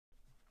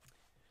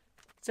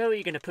So who are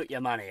you going to put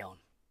your money on?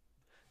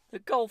 The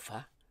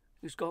golfer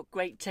who's got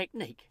great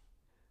technique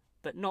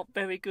but not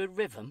very good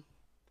rhythm?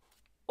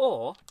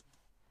 Or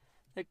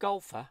the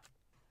golfer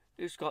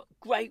who's got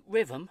great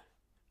rhythm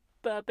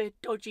but a bit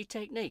dodgy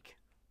technique?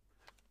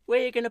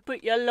 Where are you going to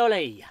put your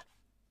lolly?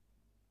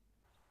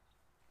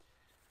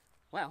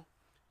 Well,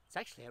 it's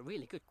actually a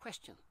really good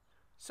question.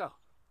 So,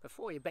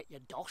 before you bet your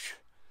dosh,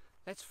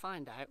 let's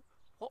find out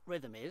what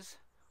rhythm is,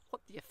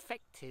 what the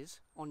effect is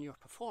on your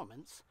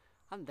performance,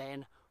 and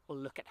then we'll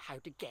look at how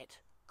to get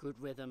good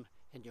rhythm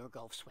in your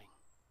golf swing.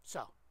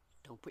 So,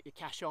 don't put your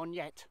cash on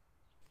yet.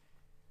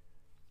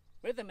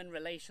 Rhythm in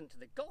relation to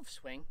the golf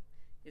swing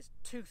is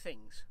two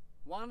things.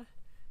 One,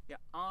 your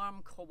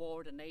arm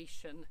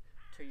coordination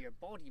to your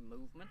body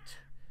movement,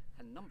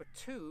 and number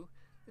two,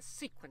 the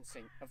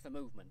sequencing of the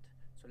movement.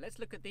 So let's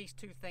look at these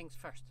two things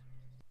first.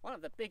 One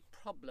of the big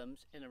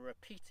problems in a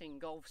repeating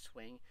golf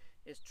swing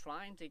is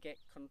trying to get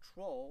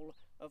control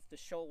of the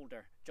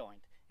shoulder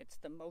joint. It's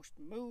the most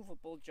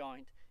movable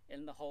joint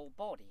in the whole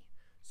body.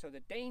 So the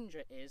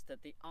danger is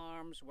that the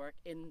arms work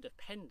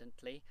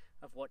independently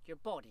of what your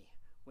body.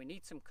 We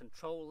need some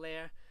control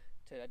there.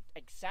 To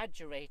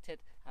exaggerate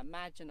it,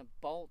 imagine a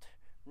bolt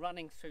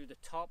running through the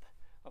top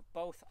of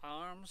both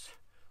arms,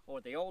 or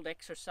the old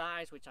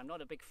exercise, which I'm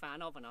not a big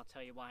fan of, and I'll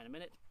tell you why in a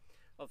minute,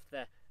 of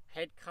the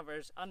head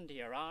covers under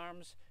your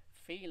arms,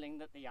 feeling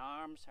that the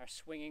arms are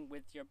swinging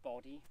with your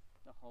body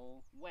the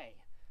whole way.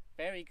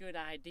 Very good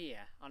idea.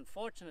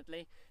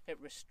 Unfortunately, it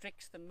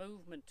restricts the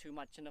movement too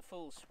much in a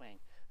full swing.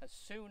 As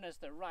soon as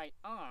the right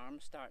arm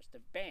starts to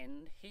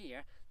bend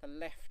here, the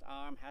left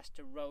arm has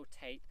to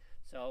rotate.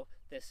 So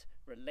this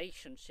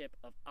relationship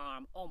of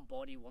arm on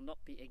body will not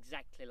be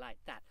exactly like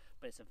that.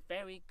 But it's a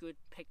very good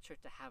picture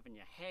to have in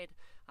your head,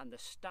 and the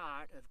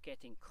start of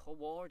getting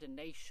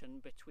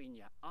coordination between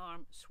your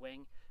arm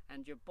swing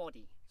and your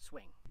body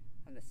swing.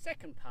 And the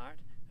second part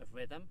of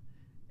rhythm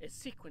is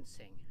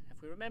sequencing.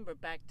 If we remember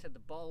back to the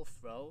ball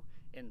throw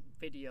in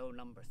video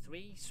number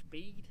 3,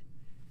 speed,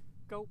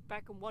 go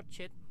back and watch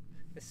it.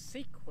 The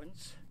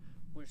sequence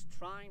was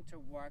trying to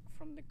work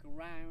from the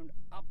ground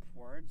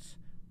upwards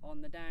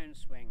on the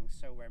downswing.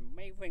 So we're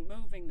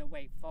moving the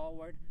weight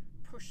forward,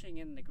 pushing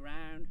in the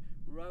ground,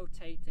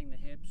 rotating the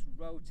hips,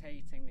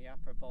 rotating the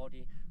upper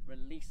body,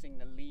 releasing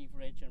the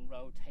leverage and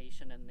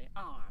rotation in the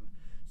arm.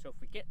 So if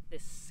we get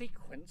this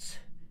sequence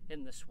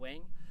in the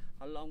swing,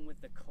 along with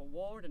the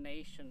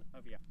coordination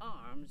of your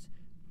arms,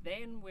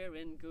 then we're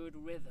in good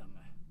rhythm.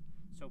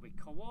 So we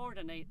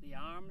coordinate the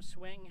arm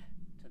swing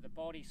to the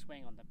body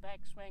swing on the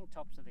backswing,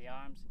 tops of the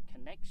arms in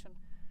connection.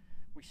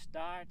 We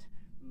start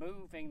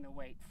moving the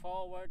weight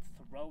forward,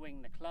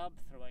 throwing the club,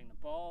 throwing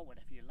the ball,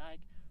 whatever you like,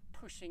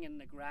 pushing in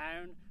the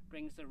ground,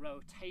 brings the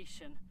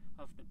rotation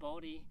of the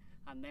body,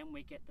 and then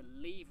we get the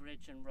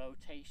leverage and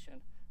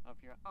rotation of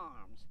your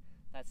arms.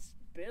 That's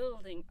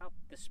building up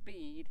the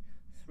speed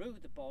through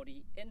the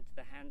body, into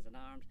the hands and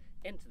arms,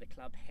 into the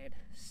club head,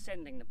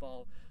 sending the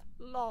ball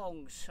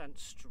long and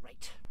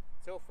straight.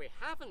 So if we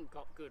haven't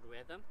got good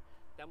rhythm,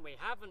 then we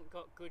haven't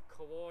got good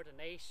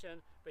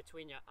coordination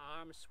between your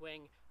arm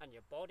swing and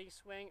your body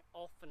swing,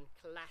 often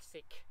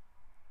classic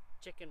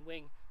chicken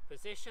wing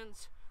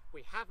positions.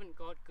 We haven't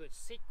got good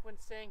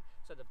sequencing,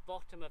 so the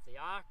bottom of the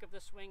arc of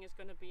the swing is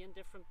going to be in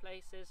different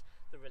places,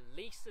 the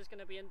release is going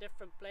to be in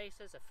different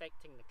places,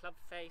 affecting the club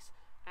face,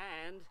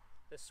 and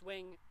the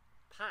swing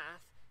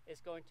path is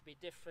going to be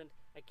different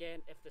again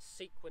if the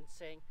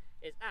sequencing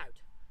is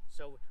out.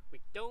 So we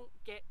don't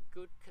get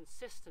good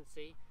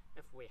consistency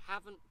if we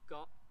haven't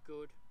got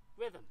good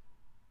rhythm.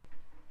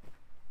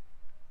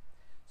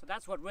 So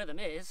that's what rhythm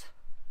is,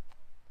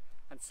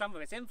 and some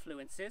of its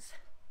influences,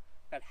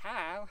 but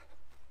how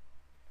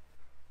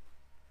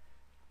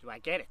do I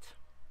get it?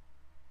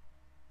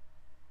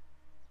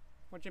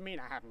 What do you mean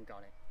I haven't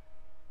got it?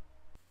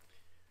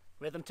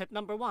 Rhythm tip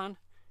number 1,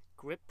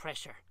 grip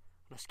pressure.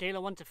 On a scale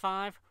of 1 to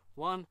 5,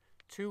 1,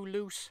 2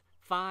 loose,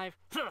 5,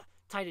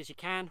 tight as you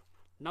can.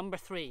 Number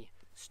 3,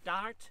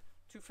 start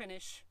to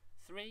finish,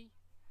 3,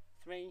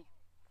 3,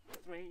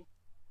 3,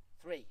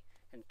 3.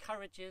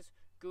 Encourages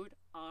good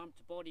arm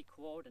to body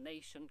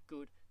coordination,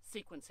 good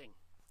sequencing.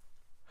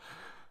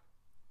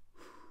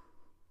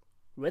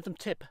 Rhythm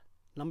tip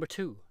number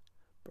 2,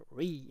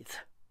 breathe.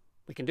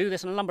 We can do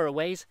this in a number of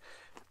ways.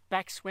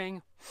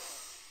 Backswing,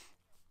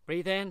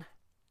 breathe in,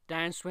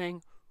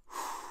 downswing,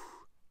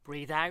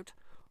 breathe out,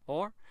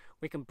 or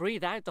we can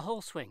breathe out the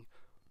whole swing.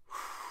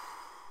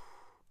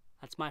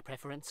 That's my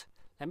preference.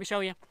 Let me show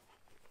you.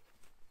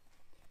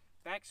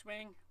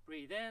 Backswing,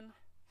 breathe in,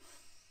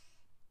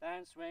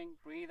 downswing,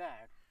 breathe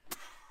out.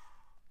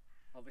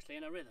 Obviously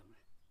in a rhythm.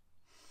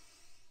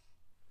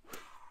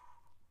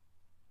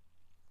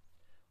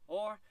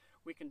 Or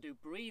we can do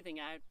breathing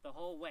out the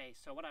whole way.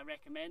 So what I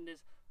recommend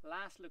is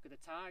last look at the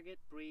target,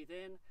 breathe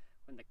in.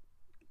 When the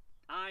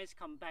eyes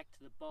come back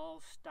to the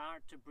ball,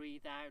 start to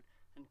breathe out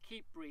and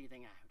keep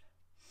breathing out.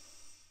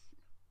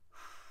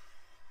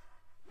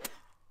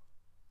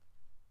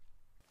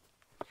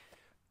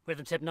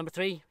 Rhythm tip number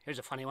 3, here's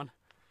a funny one.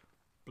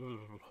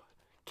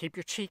 Keep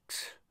your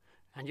cheeks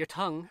and your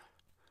tongue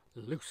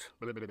loose.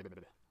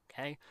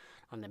 Okay,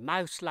 and the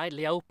mouth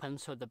slightly open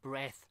so the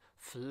breath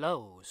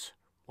flows.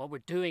 What we're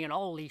doing in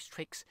all these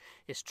tricks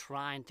is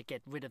trying to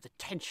get rid of the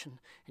tension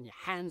in your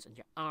hands and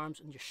your arms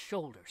and your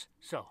shoulders.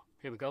 So,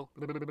 here we go.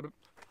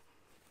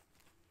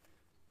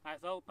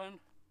 Mouth open,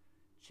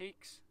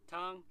 cheeks,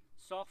 tongue,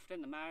 soft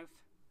in the mouth,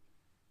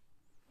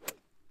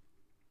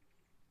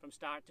 from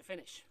start to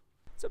finish.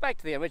 So back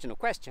to the original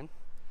question,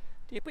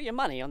 do you put your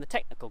money on the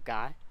technical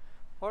guy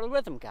or the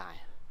rhythm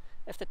guy?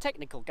 If the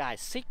technical guy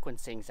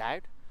sequencing's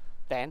out,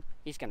 then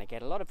he's going to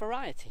get a lot of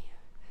variety.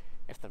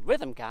 If the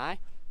rhythm guy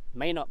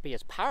may not be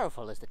as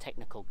powerful as the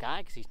technical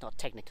guy because he's not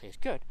technically as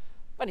good,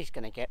 but he's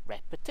going to get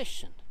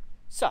repetition.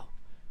 So,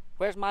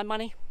 where's my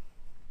money?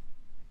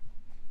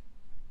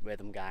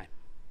 Rhythm guy.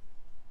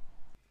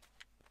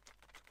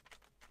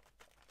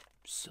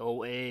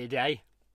 So, day.